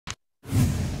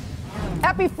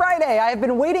Happy Friday. I have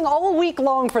been waiting all week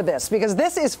long for this because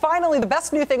this is finally the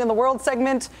best new thing in the world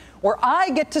segment where I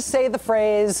get to say the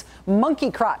phrase monkey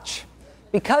crotch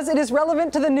because it is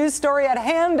relevant to the news story at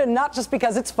hand and not just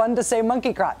because it's fun to say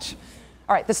monkey crotch.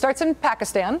 All right, this starts in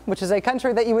Pakistan, which is a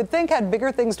country that you would think had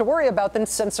bigger things to worry about than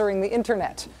censoring the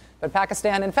internet. But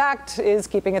Pakistan, in fact, is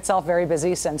keeping itself very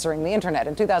busy censoring the internet.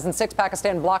 In 2006,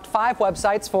 Pakistan blocked 5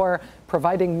 websites for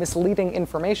providing misleading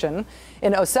information.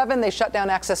 In 2007, they shut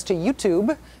down access to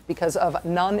YouTube because of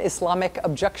non-Islamic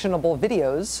objectionable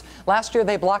videos. Last year,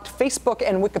 they blocked Facebook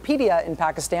and Wikipedia in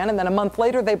Pakistan, and then a month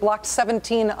later, they blocked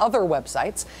 17 other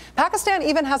websites. Pakistan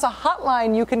even has a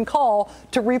hotline you can call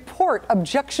to report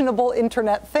objectionable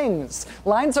internet things.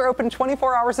 Lines are open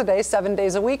 24 hours a day, 7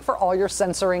 days a week for all your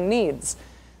censoring needs.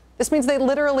 This means they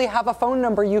literally have a phone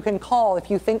number you can call if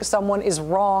you think someone is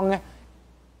wrong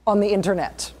on the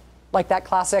internet, like that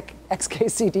classic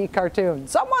XKCD cartoon.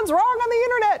 Someone's wrong on the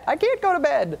internet. I can't go to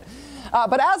bed.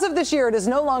 But as of this year, it is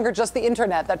no longer just the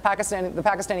internet that the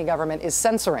Pakistani government is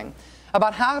censoring.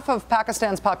 About half of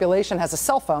Pakistan's population has a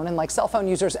cell phone, and like cell phone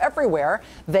users everywhere,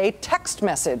 they text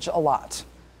message a lot.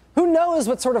 Who knows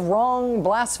what sort of wrong,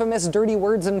 blasphemous, dirty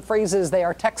words and phrases they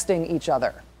are texting each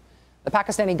other? The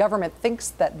Pakistani government thinks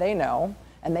that they know,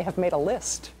 and they have made a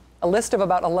list of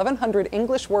about 1,100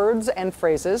 English words and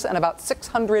phrases and about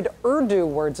 600 Urdu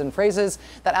words and phrases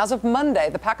that as of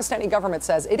Monday, the Pakistani government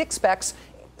says it expects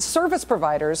service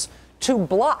providers to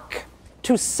block,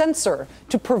 to censor,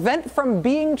 to prevent from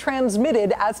being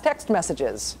transmitted as text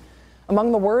messages.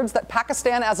 Among the words that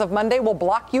Pakistan as of Monday will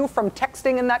block you from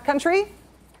texting in that country: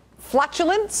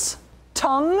 flatulence,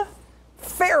 tongue,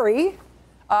 fairy,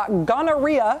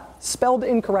 gonorrhea, spelled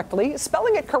incorrectly.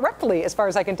 Spelling it correctly, as far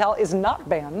as I can tell, is not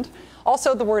banned.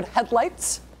 Also, the word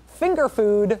headlights, finger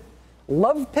food,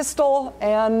 love pistol,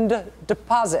 and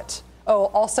deposit. Oh,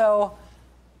 also,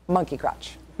 monkey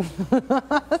crotch.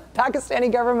 Pakistani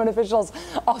government officials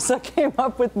also came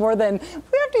up with more than,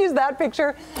 we have to use that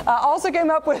picture, also came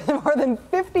up with more than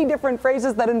 50 different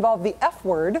phrases that involve the F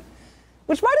word,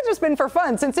 which might have just been for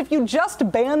fun, since if you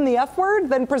just ban the F word,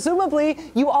 then presumably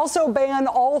you also ban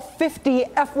all 50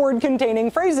 F word containing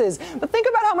phrases. But think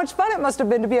about how much fun it must have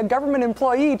been to be a government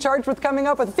employee charged with coming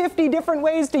up with 50 different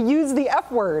ways to use the F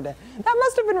word. That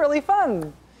must have been really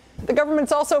fun. The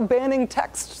government's also banning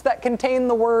texts that contain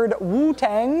the word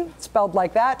Wu-Tang, spelled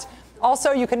like that.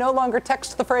 Also, you can no longer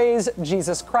text the phrase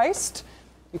Jesus Christ.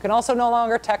 You can also no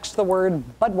longer text the word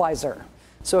Budweiser.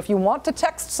 So if you want to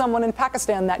text someone in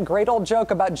Pakistan that great old joke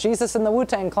about Jesus and the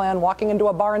Wu-Tang Clan walking into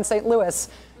a bar in St. Louis,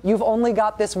 you've only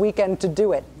got this weekend to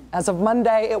do it. As of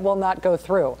Monday, it will not go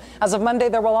through. As of Monday,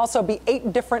 there will also be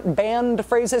 8 different banned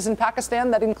phrases in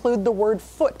Pakistan that include the word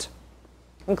foot,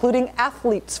 including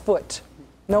athlete's foot.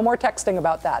 No more texting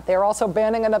about that. They are also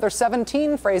banning another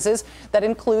 17 phrases that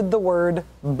include the word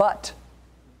butt,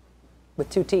 with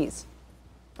 2 T's.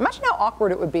 Imagine how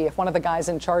awkward it would be if one of the guys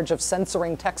in charge of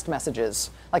censoring text messages,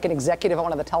 like an executive at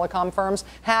one of the telecom firms,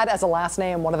 had as a last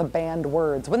name one of the banned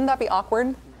words. Wouldn't that be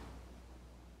awkward?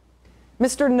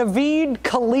 Mr. Naveed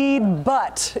Khalid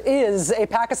Butt is a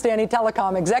Pakistani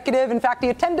telecom executive. In fact, he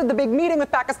attended the big meeting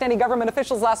with Pakistani government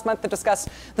officials last month to discuss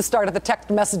the start of the text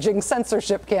messaging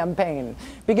censorship campaign.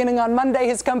 Beginning on Monday,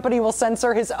 his company will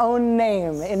censor his own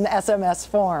name in SMS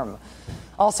form.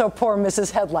 Also, poor Mrs.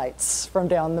 Headlights from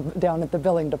down at the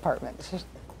billing department.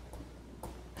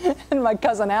 And my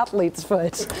cousin Athlete's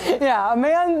foot. Yeah, a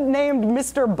man named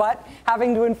Mr. Butt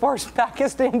having to enforce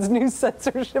Pakistan's new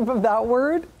censorship of that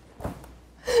word.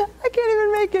 I can't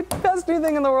even make it. Best new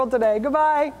thing in the world today.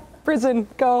 Goodbye. Prison.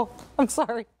 Go. I'm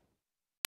sorry.